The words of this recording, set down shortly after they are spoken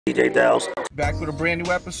DJ Dells. Back with a brand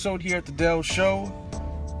new episode here at the Dells Show.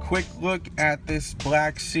 Quick look at this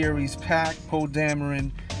Black Series pack,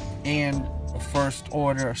 Dameron and a First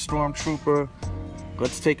Order Stormtrooper.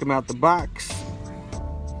 Let's take them out the box.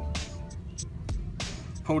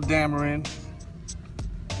 Dameron,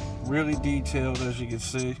 really detailed as you can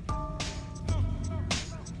see. You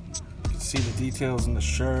can see the details in the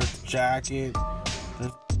shirt, the jacket.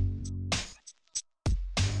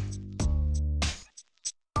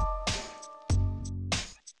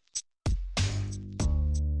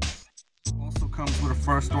 Also comes with a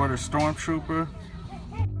First Order Stormtrooper.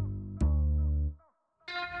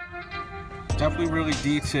 Definitely really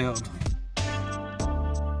detailed.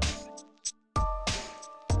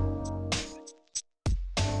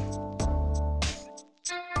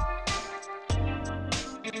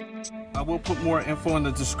 I will put more info in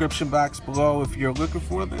the description box below if you're looking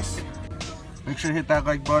for this. Make sure to hit that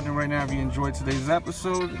like button right now if you enjoyed today's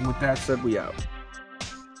episode. And with that said, we out.